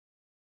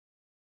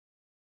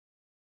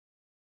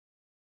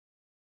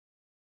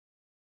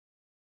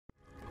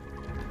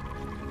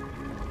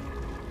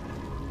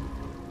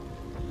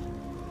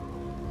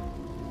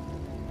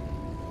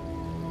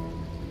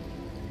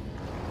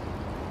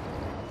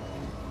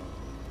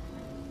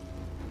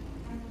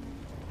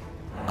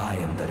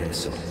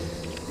adesso,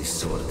 the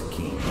Sword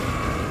King.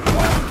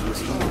 It was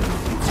he who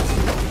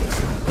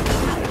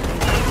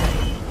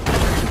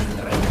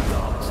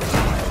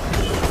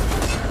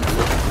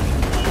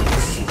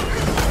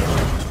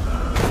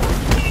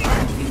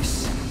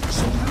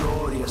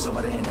of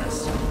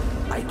arenas.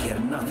 I care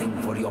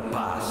nothing for your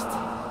past,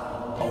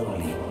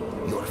 only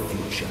your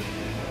future.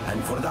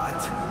 And for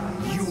that,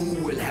 you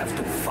will have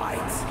to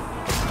fight.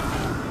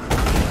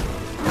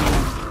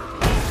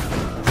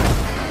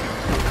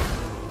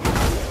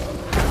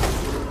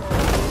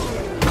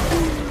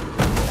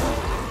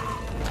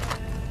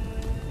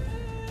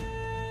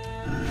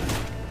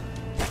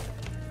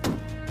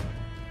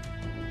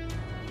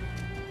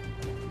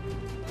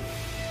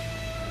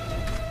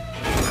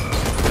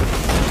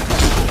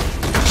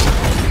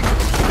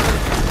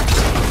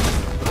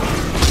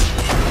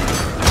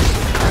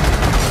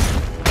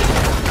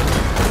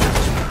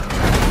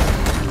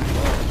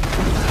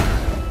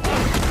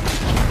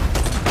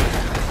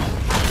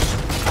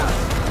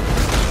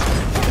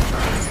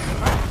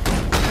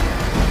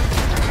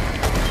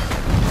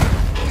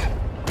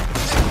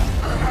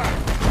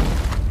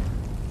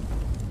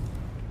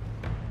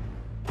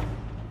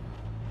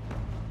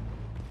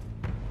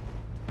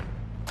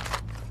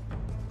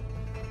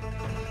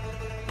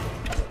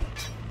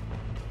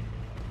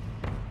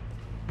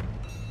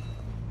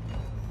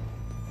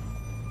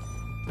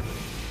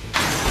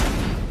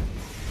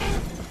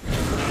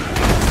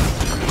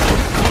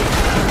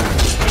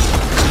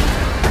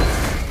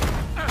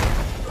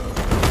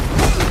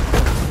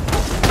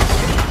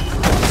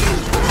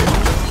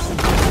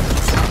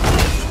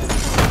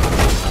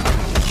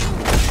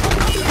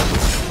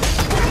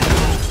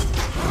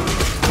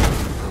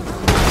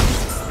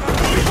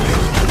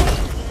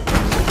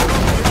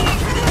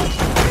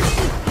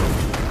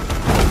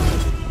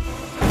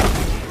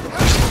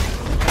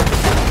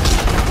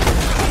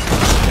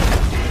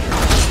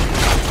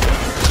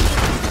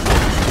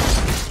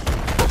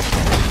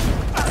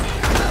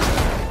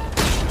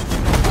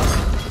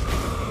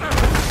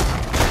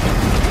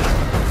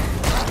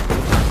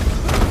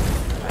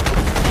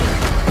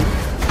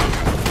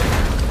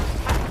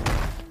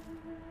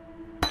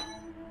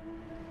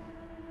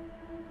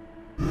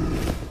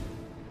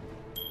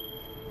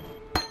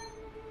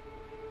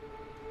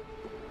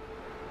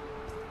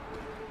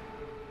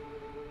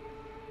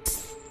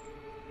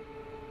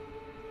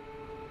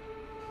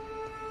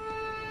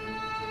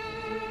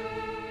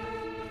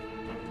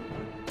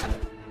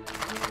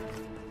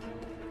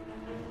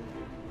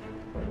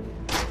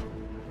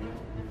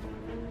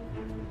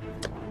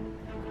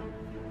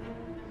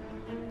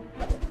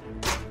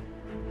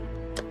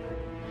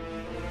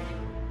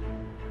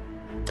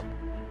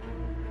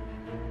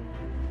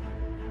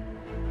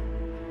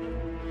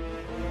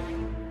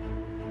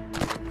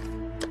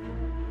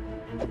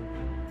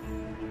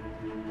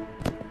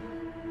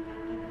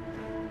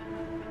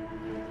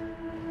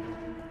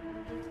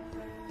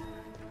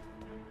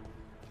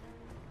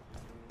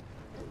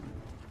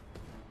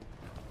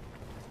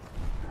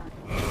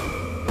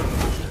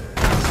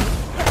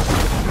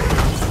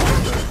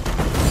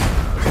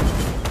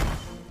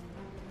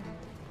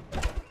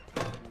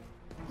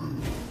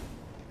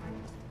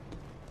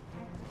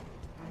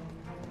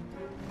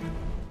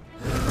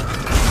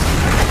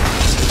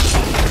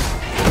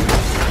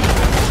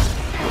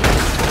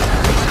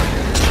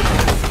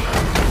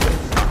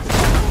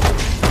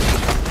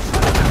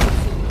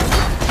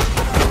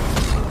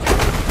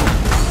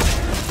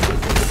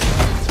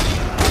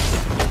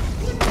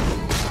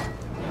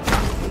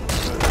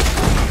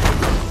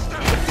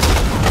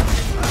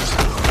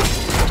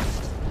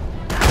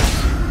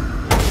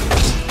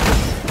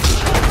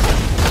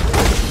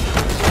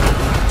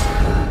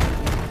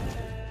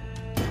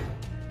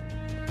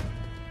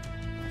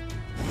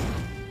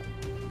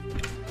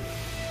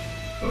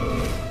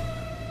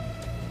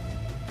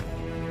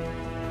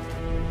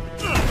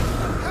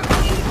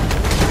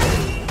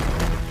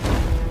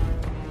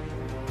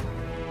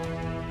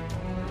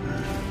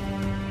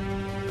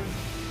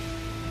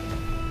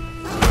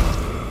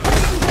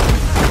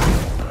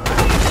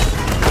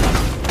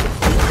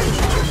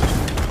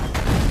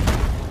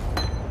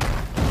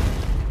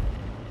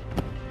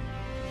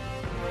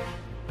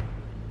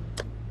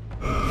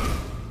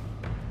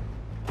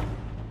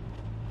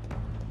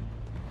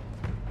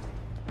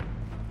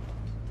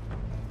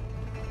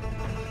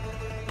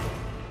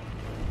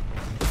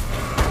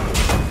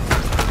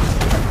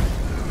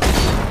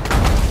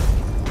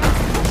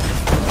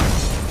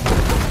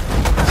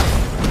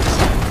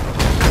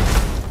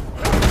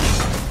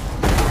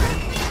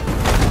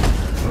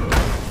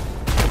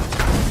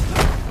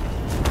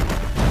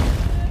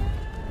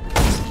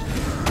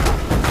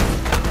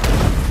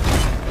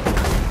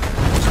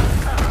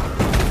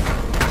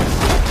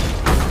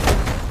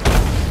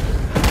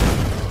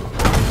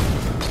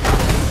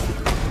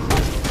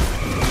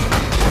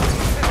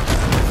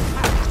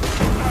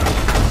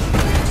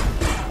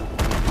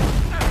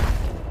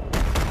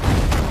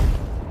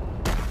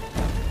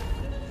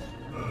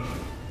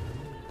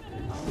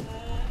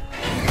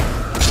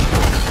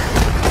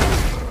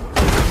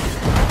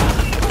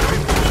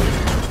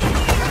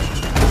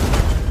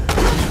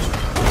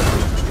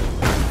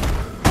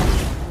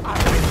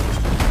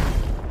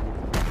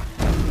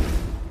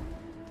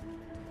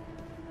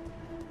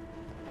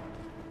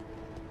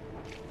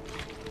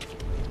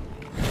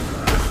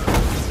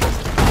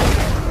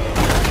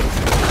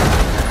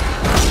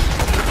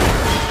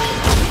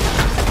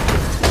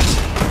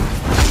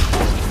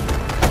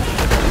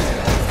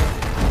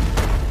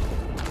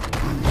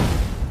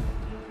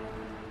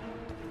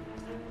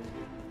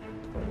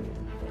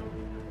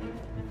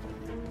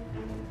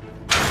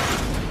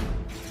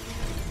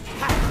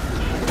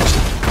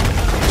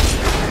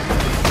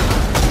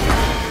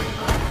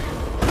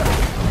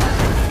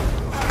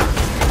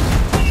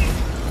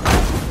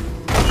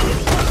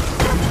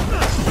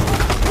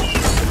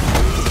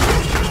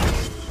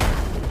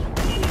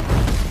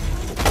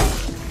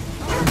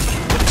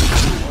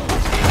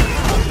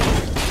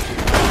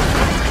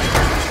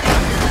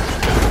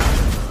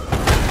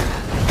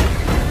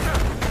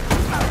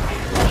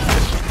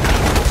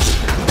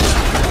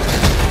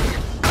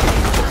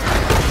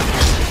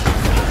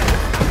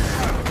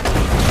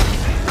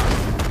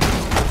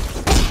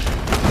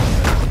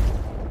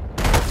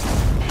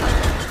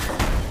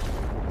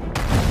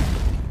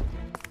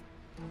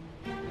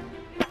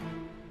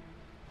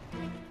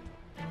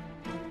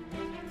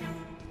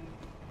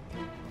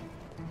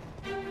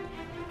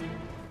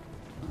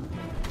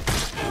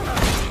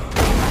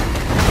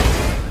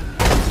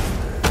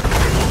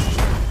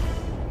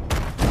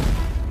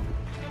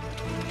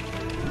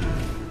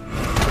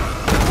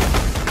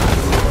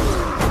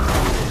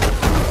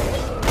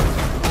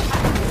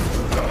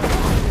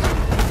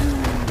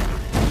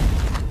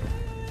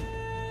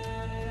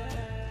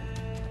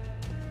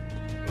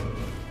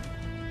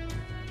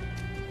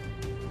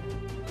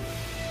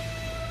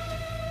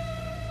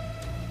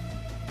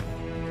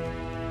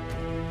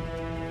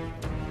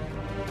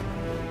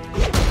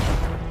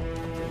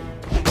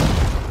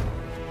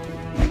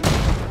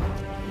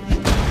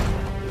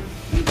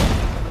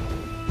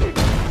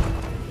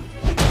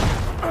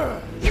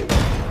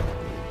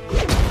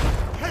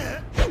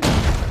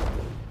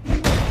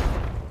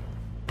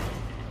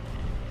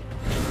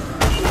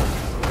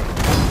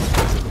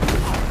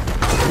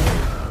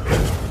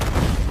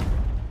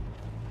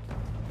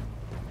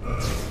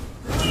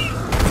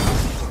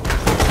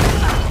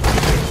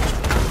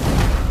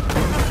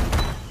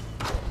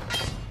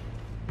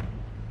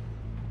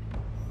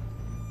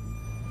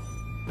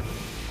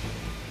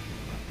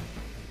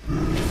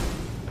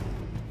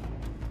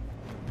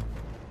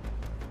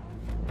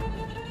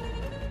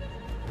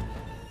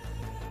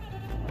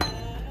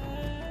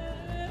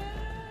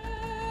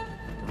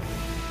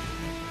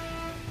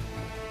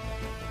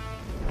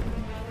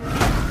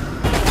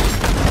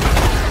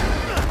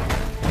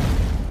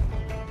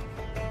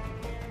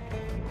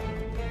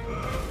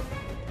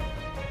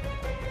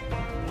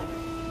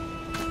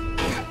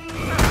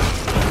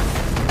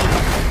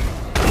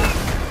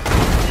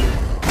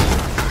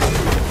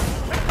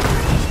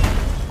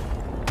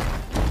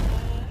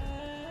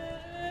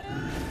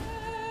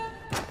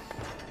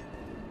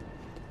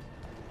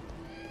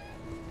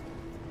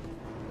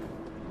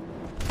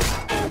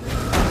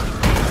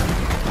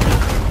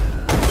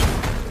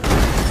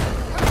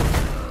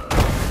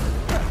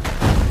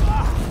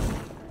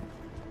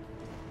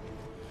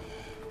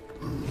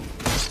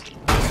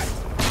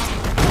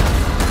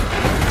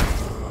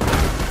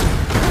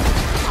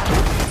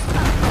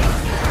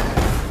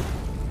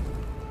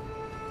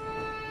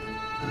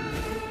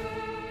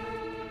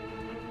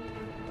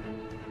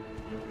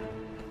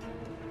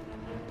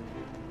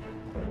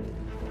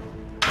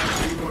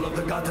 of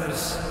the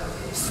gutters.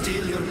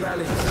 Steal your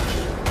bellies.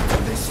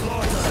 The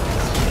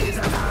slaughter is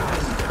at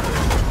hand.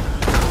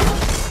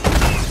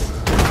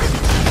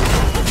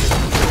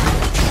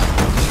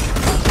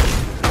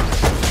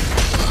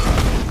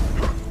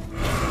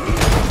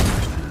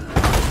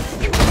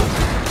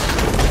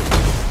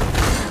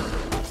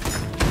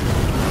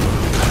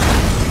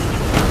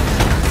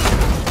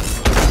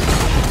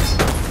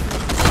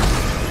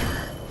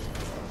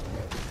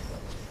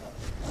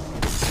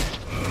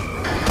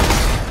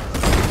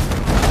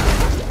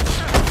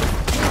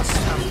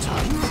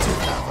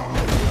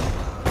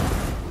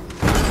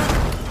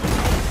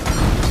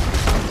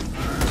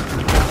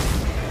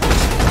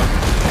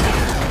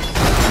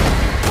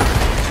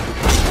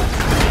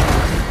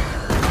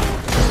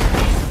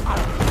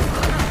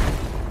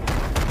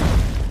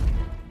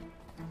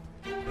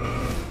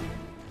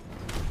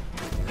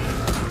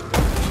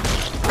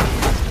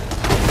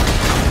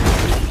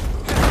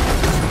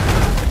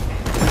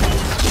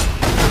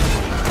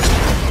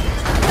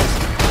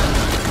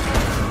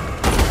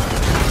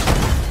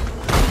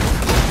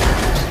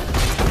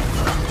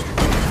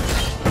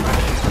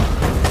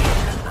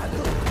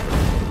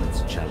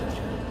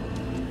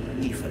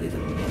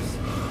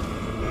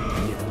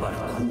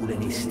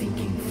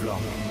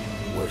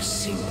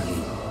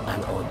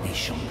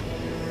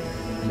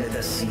 Let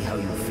us see how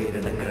you fare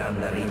in the grand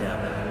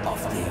arena of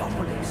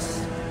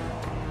Theopolis.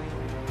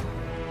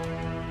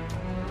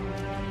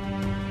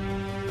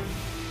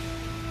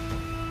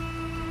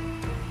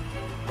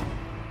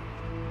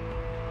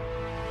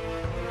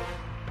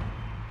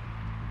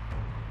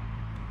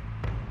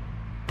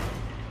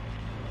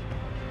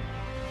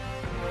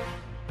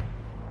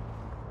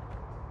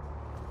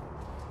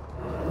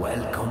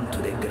 Welcome to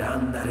the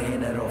grand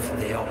arena of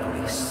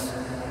Theopolis.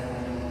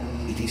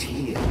 It is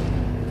here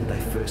that I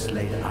first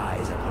laid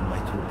eyes upon my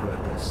true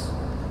purpose,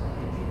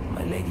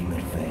 my Lady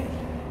Merveille.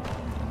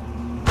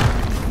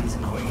 It is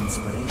our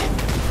inspiration.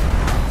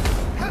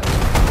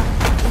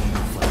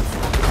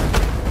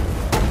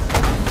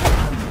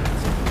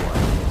 Hundreds of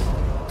warriors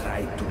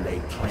tried to lay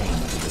claim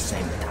to the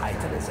same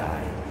title as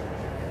I,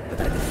 but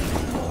I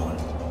defeated all.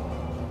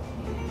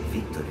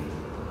 Victory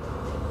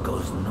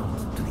goes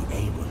not to the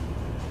able,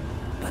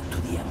 but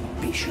to the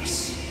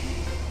ambitious.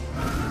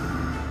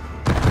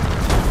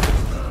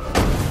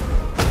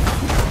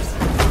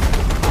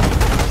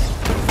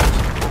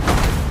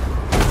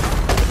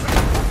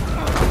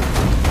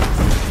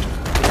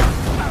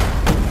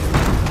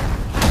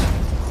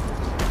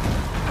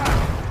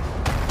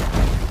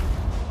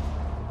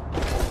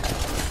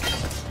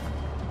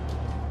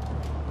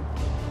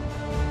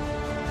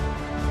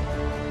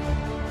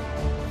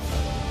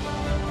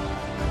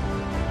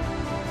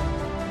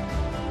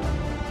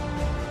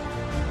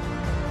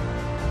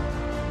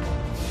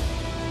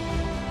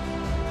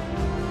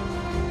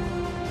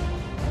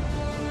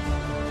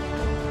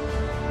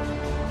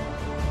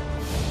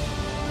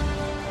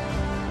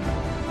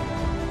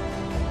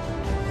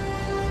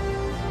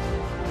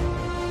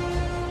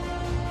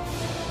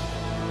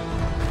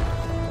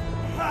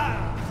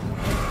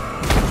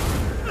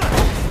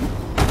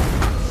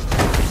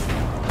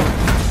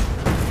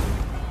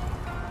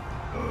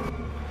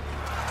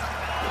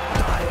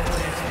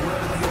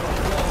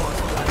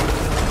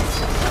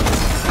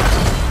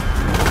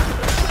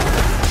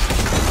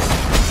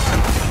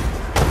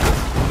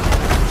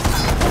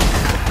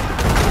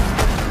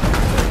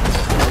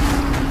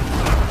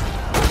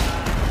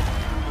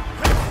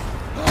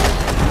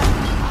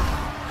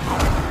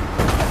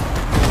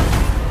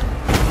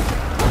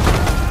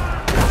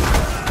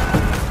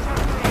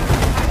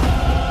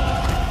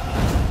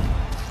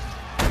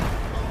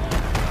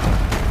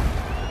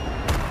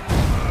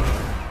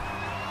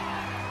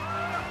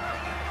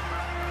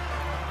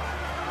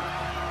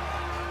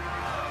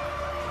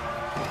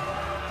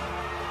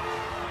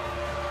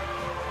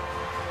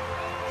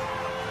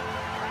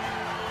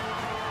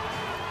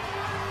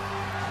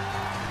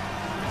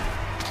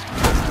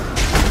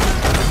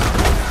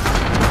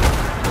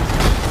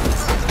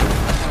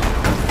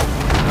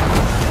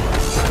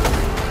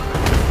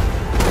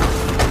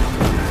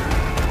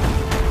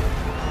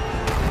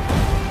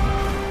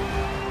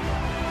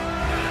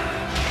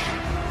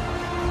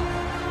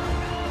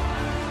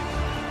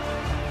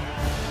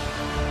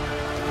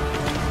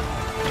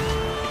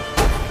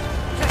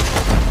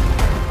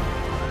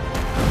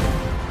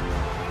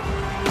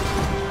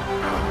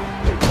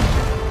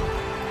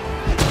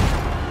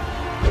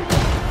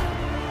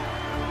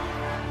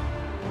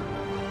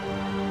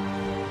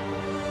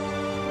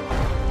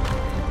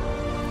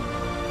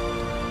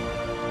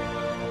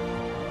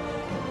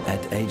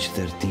 At age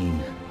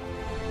 13,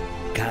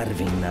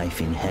 carving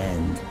knife in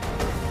hand,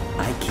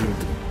 I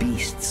killed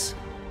beasts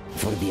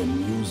for the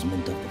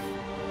amusement of the...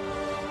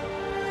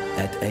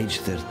 At age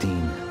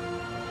 13,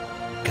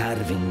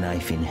 carving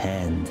knife in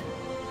hand,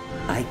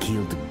 I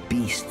killed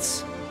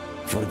beasts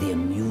for the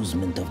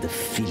amusement of the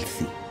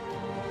filthy.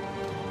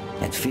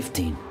 At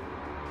 15,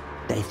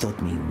 they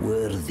thought me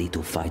worthy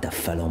to fight a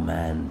fellow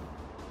man.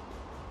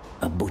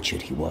 A butcher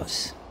he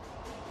was,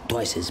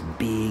 twice as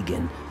big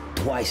and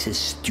twice as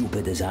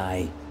stupid as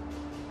I.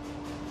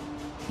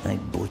 I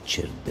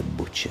butchered the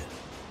butcher,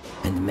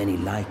 and many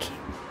like him.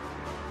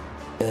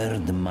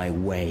 Earned my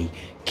way,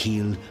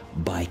 kill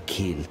by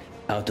kill,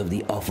 out of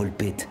the awful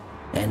pit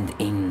and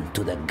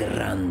into the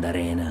grand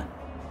arena.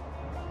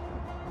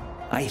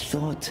 I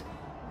thought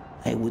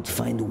I would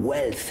find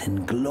wealth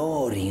and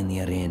glory in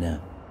the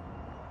arena.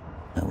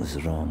 I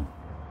was wrong.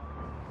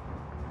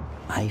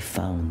 I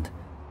found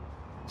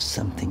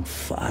something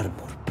far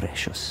more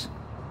precious.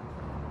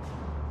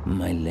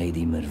 My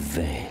Lady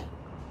Merveille.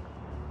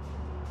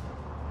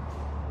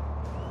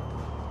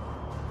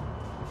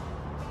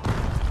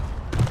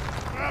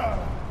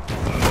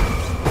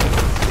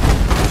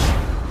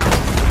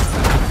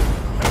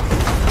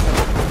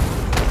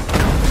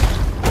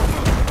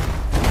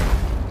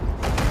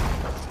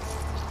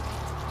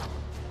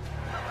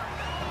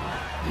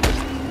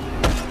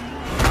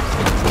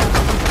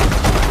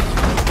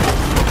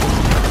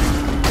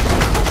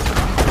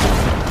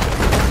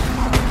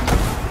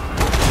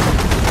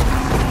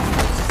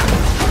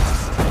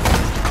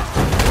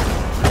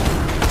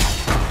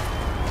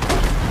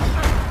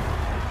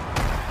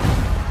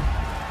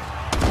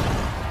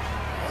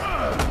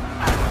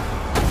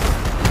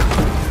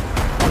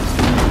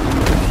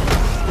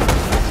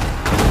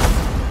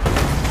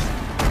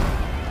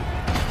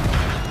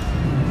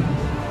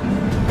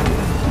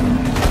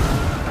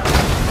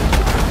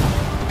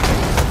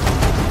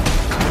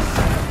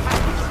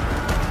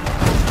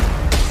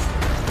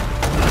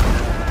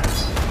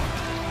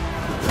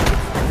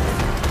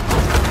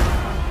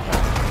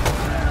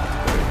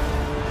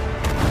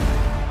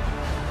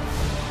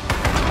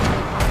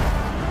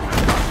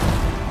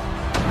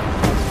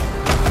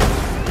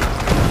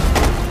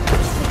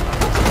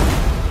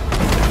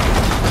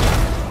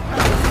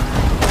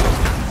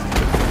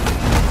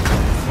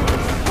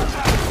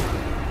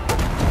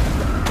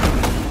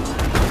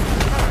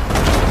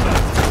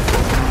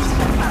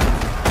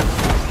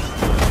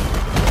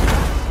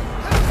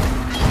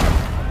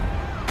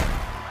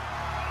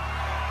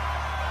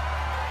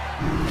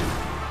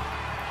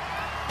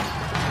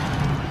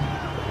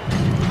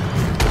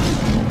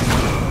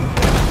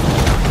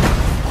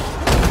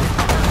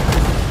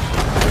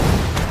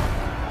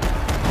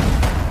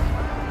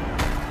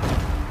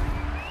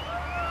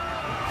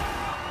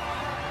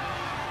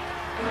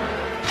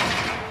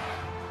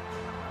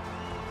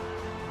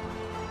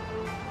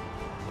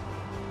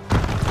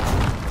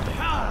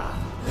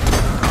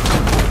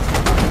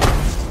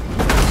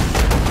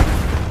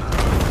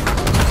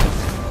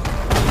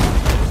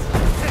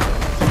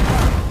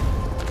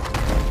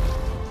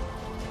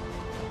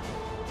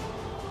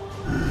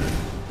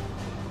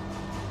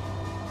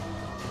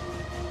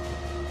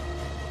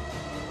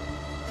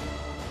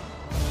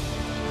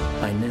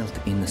 I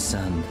knelt in the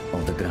sand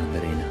of the Grand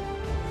Arena,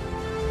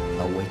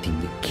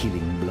 awaiting the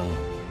killing blow.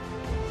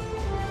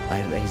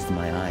 I raised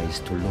my eyes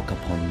to look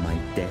upon my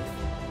death.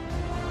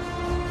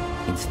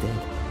 Instead,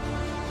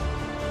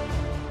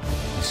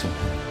 I saw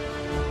her,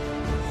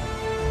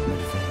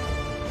 Merveille.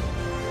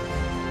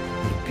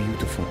 Her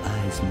beautiful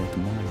eyes met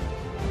mine,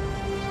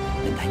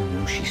 and I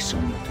knew she saw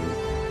me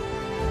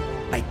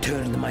too. I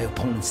turned my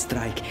opponent's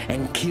strike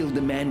and killed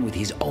the man with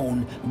his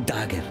own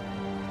dagger.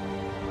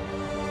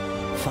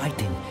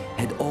 Fighting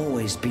had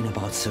always been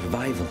about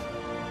survival,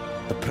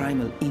 the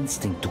primal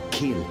instinct to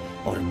kill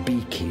or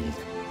be killed.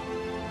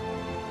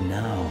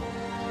 Now,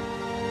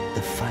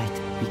 the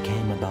fight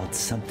became about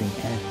something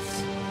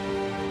else.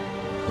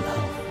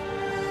 Love.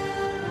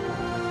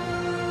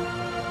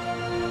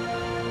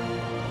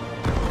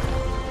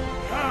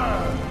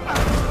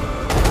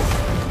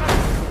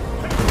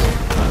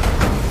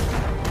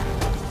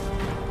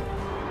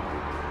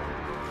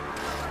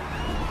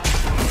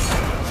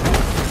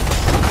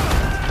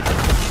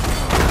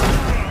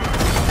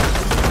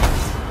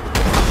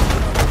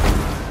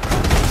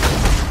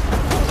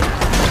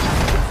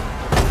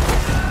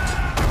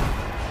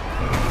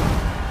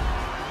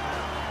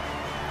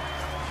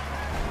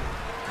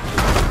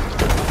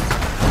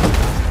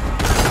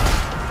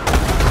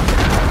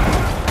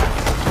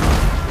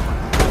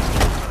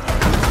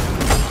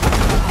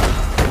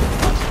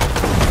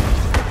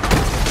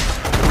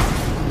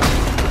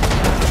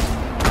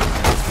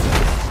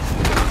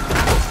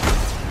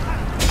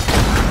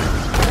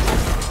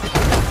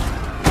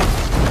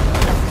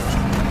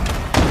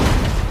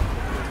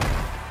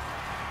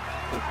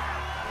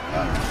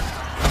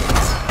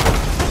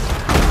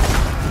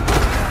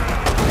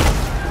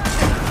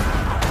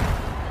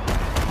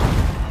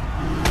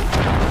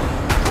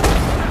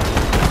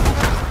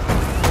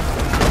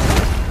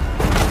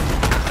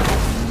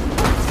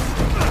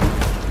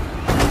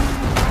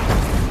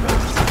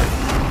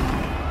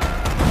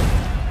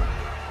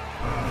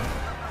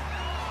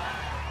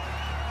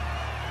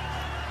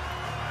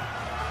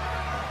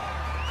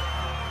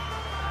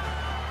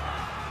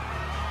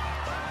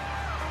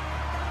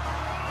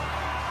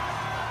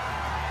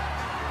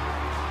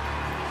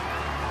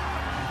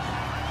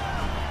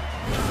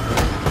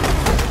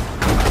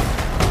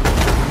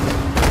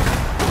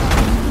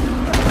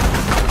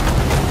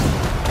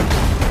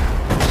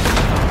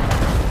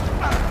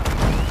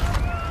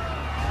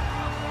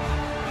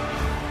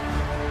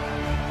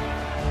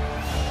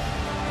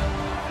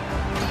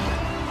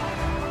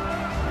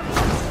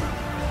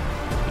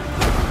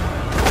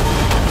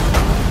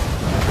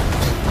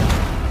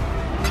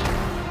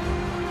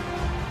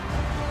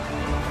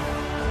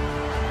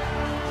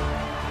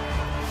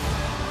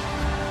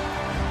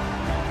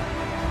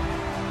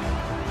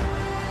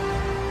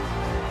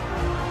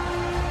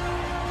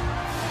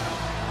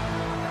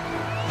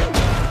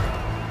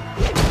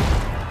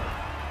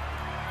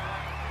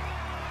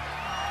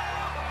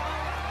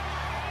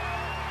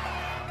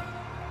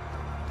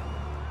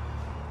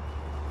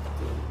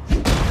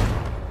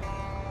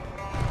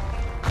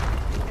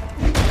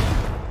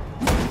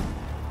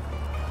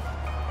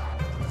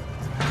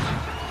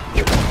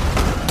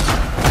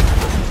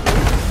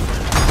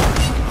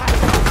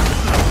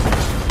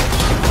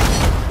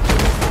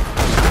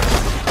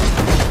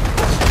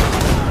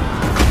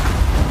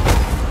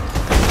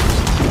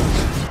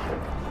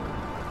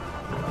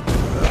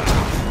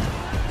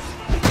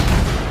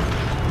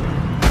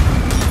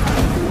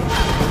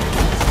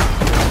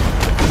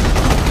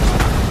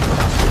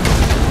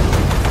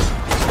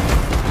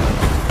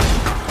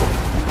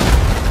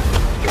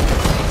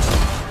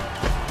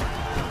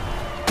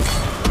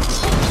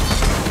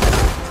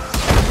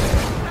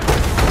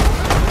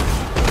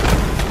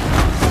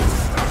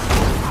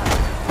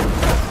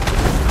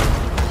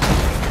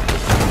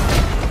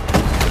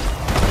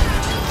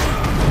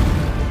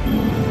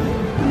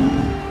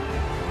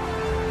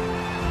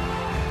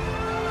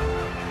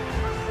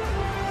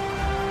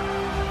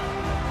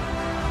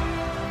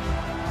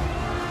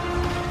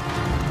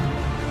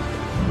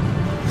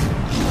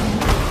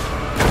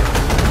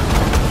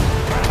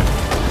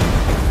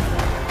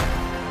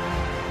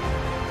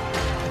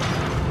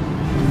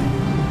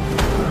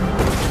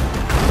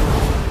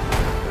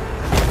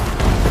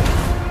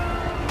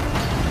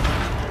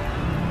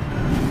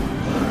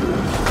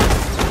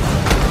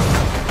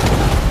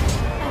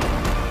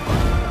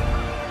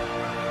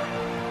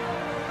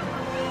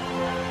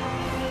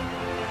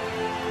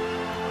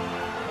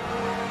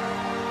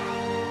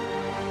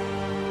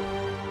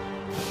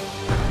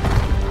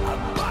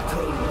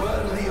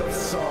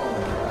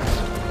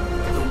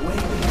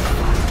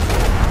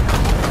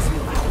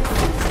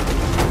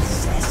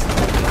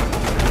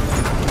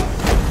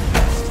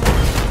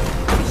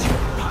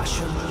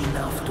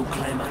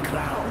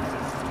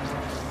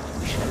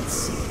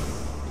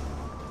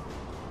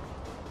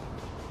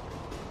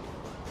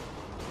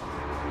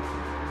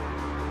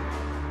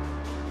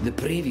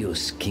 The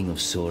previous King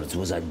of Swords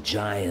was a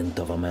giant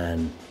of a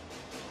man,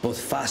 both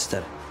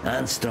faster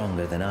and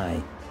stronger than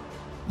I.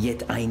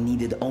 Yet I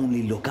needed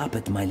only look up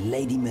at my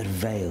Lady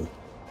Merveil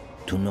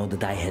to know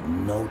that I had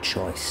no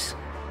choice.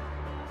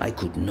 I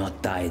could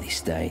not die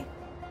this day.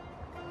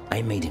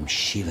 I made him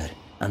shiver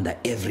under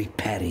every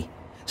parry,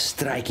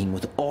 striking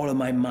with all of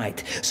my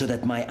might so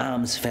that my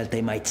arms felt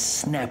they might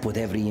snap with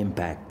every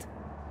impact.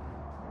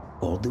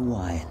 All the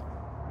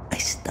while, I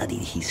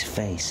studied his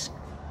face,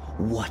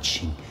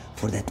 watching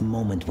for that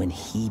moment when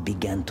he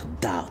began to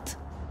doubt.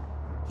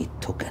 It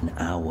took an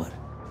hour,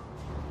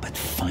 but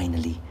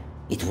finally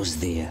it was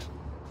there.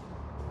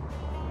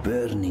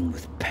 Burning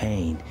with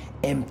pain,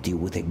 empty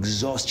with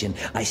exhaustion,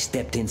 I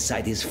stepped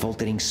inside his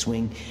faltering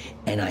swing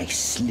and I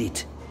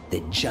slit the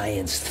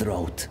giant's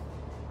throat.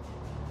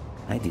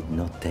 I did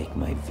not take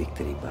my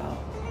victory bow.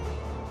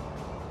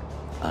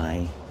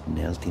 I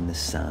knelt in the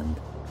sand,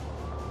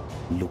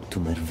 looked to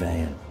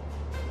Merveil,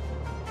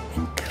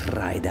 and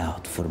cried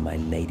out for my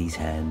lady's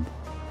hand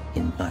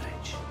in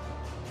marriage.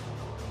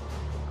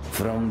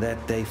 From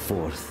that day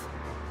forth,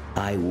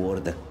 I wore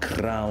the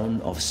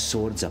crown of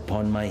swords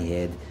upon my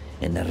head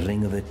and the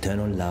ring of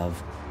eternal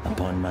love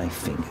upon my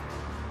finger.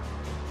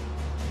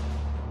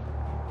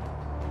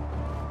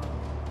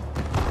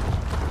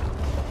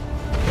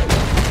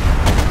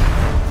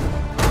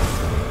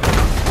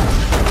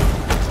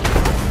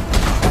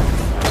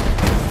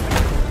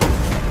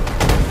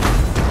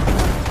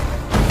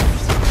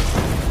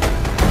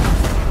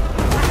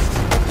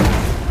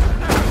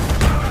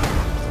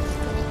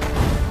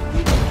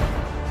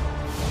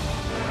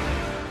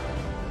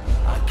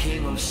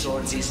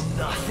 Swords is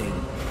nothing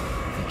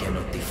if he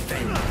cannot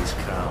defend his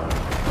crown.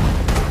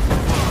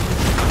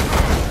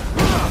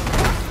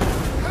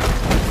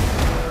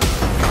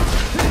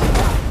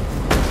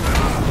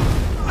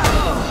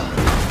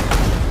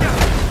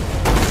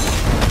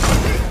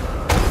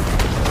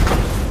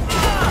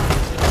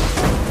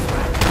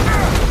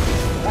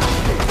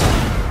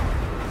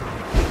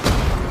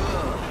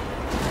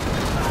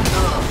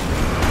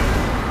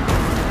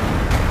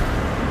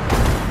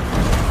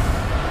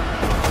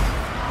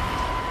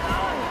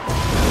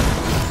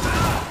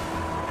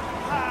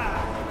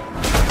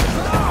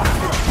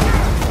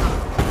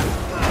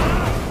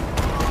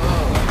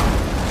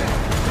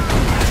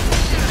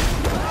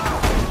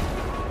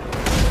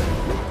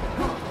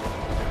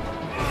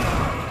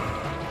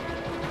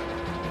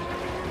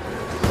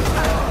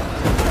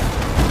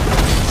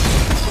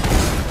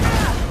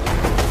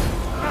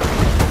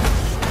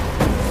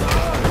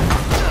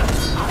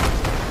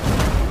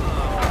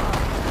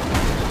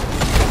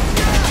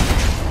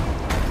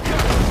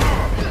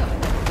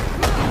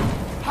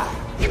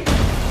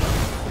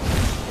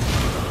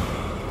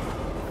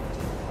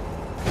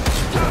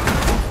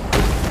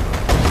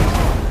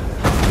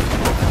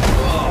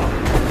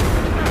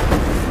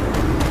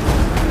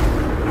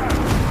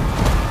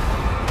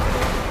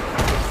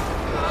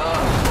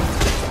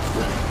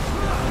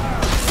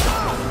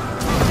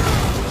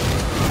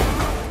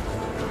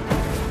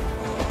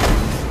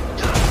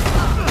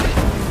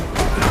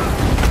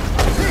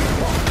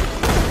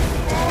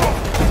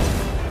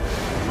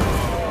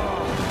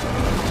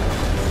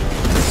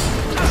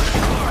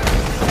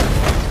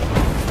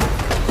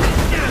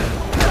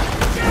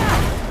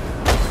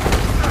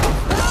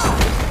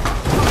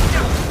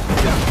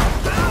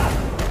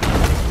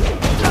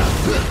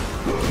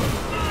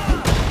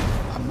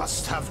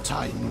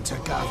 Time to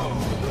gather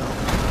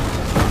more.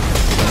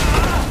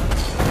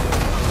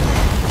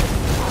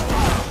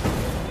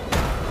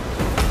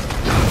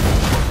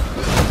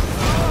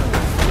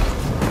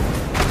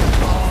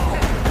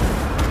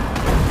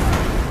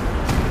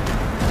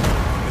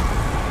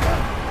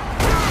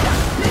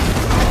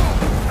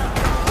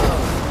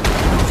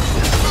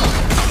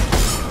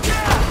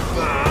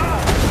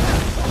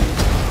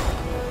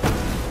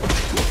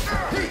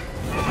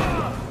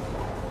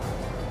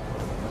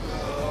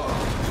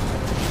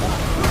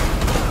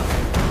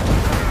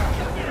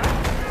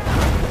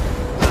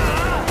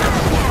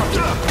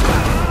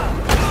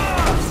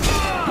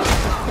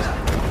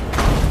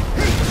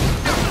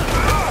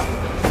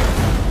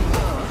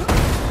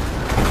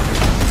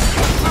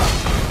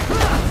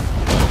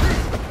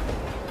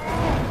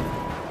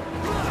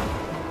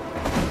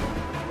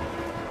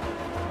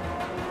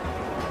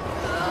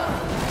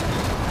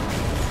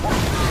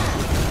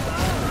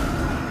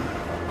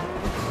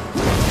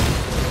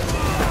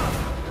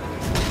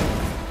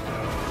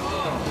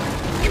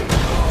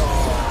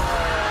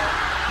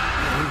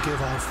 Give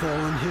our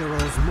fallen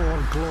heroes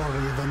more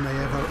glory than they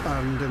ever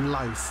earned in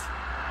life.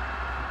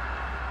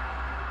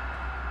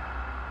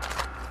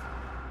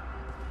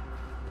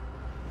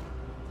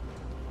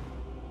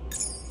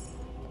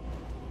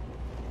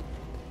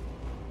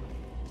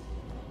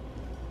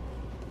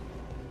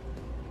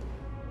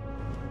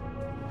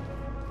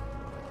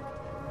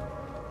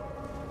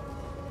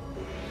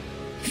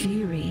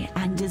 Fury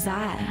and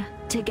desire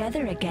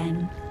together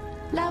again.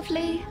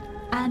 Lovely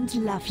and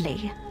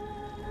lovely.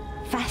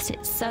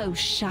 Facets so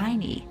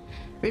shiny,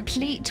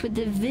 replete with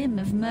the vim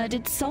of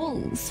murdered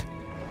souls.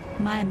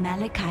 My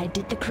Malachi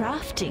did the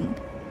crafting,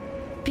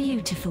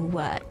 Beautiful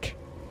work.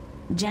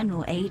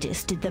 General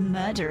Adis did the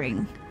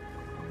murdering.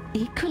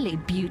 Equally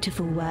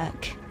beautiful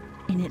work,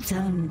 in its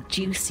own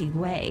juicy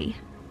way.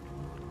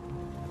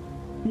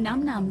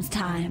 Num-Num's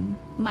time,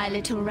 my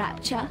little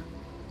rapture.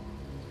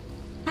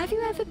 Have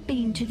you ever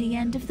been to the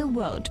end of the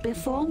world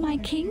before, my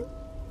king?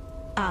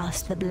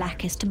 Asked the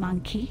blackest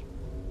monkey.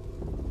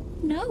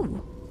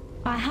 No,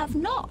 I have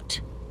not,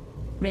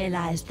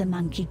 realized the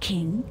Monkey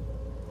King.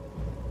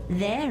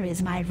 There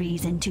is my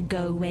reason to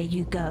go where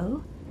you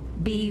go,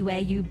 be where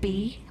you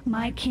be,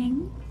 my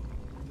king,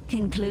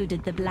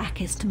 concluded the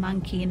blackest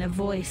monkey in a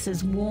voice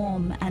as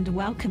warm and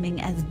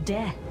welcoming as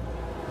death.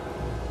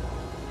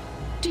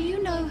 Do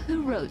you know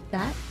who wrote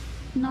that?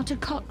 Not a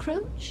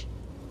cockroach?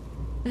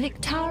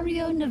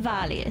 Victorio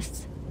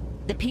Navalius,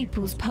 the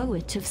people's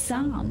poet of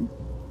San.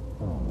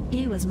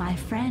 He was my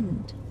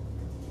friend,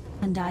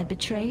 and I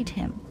betrayed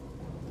him.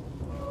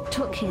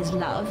 Took his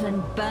love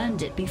and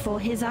burned it before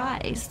his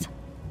eyes.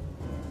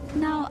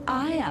 Now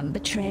I am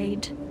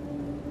betrayed.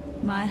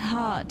 My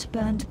heart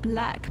burned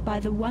black by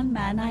the one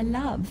man I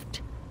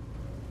loved.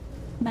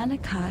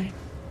 Malachi.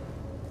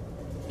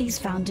 He's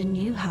found a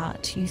new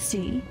heart, you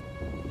see.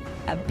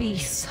 A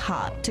beast's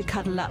heart to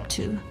cuddle up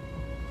to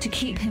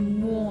keep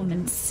him warm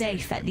and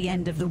safe at the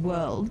end of the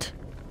world.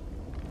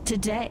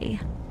 Today,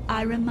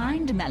 I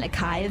remind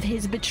Malachi of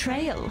his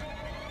betrayal.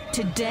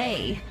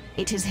 Today,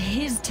 it is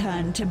his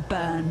turn to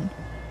burn.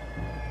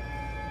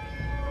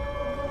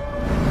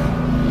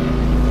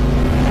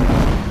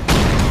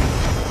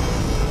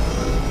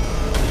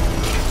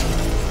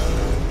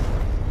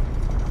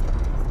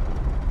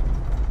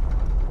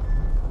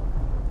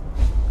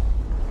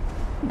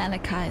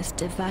 Malachi's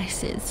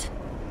devices,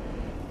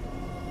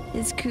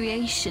 his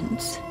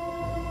creations,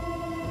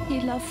 he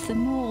loved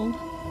them all,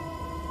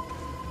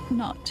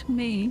 not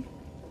me.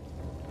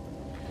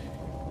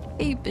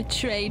 He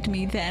betrayed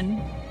me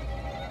then,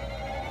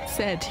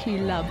 said he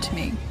loved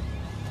me,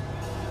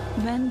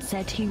 then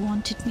said he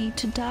wanted me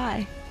to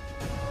die.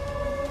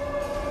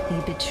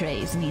 He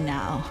betrays me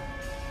now,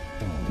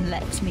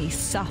 lets me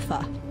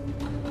suffer,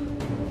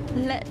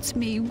 lets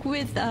me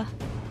wither.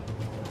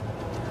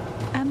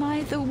 Am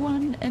I the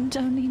one and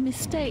only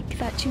mistake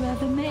that you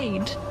ever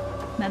made,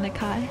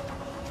 Malachi?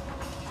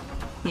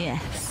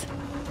 Yes,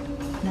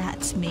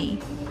 that's me.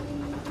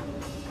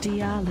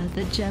 Diala,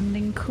 the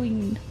Gemling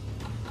Queen.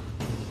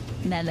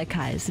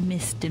 Malachi's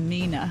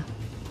misdemeanor.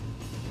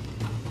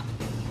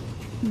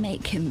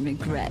 Make him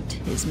regret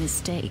his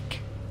mistake.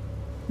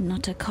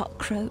 Not a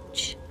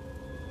cockroach.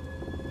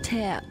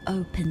 Tear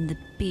open the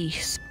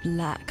beast's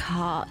black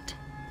heart.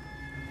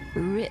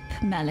 Rip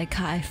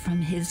Malachi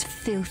from his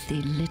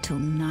filthy little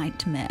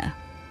nightmare.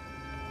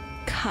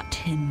 Cut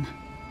him,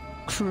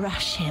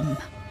 crush him,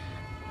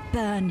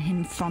 burn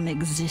him from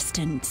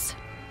existence.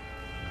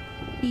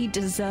 He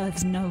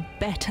deserves no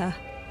better,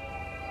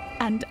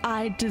 and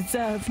I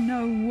deserve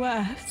no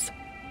worse.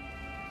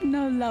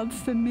 No love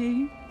for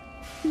me,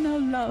 no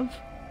love,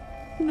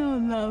 no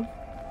love,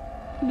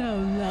 no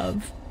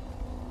love.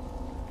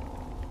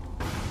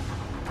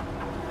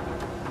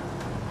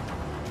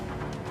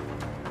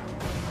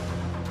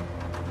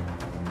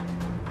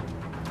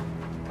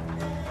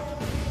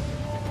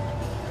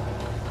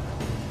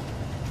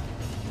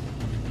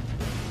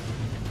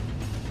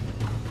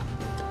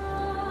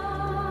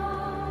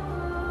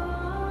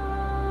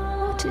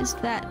 What is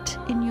that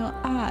in your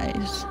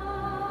eyes?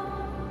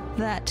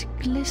 That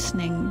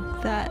glistening,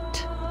 that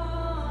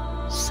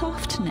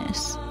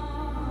softness?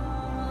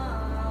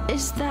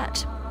 Is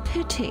that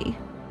pity?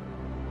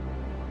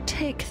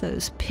 Take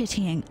those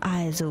pitying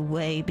eyes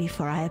away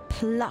before I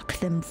pluck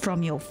them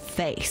from your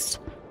face.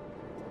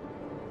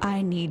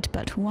 I need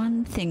but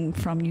one thing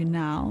from you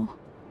now.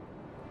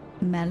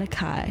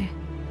 Malachi.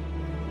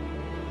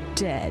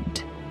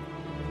 Dead.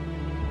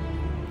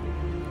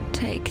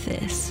 Take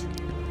this.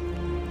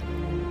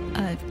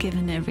 I've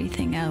given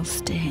everything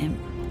else to him.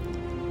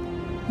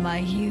 My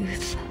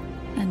youth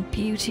and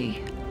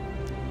beauty,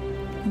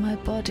 my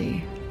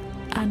body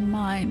and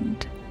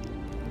mind,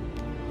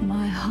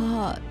 my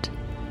heart,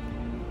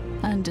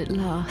 and at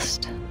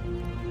last,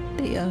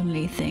 the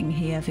only thing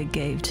he ever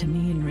gave to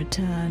me in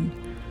return,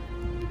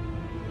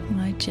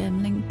 my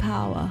gemling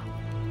power.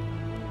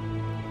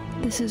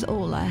 This is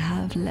all I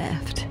have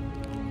left.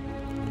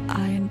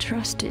 I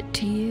entrust it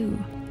to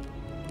you,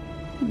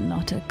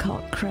 not a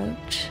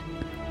cockroach.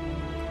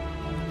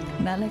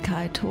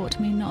 Malachi taught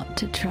me not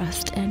to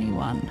trust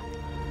anyone.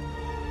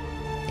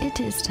 It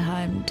is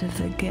time to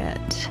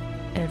forget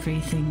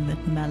everything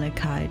that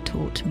Malachi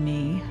taught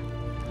me.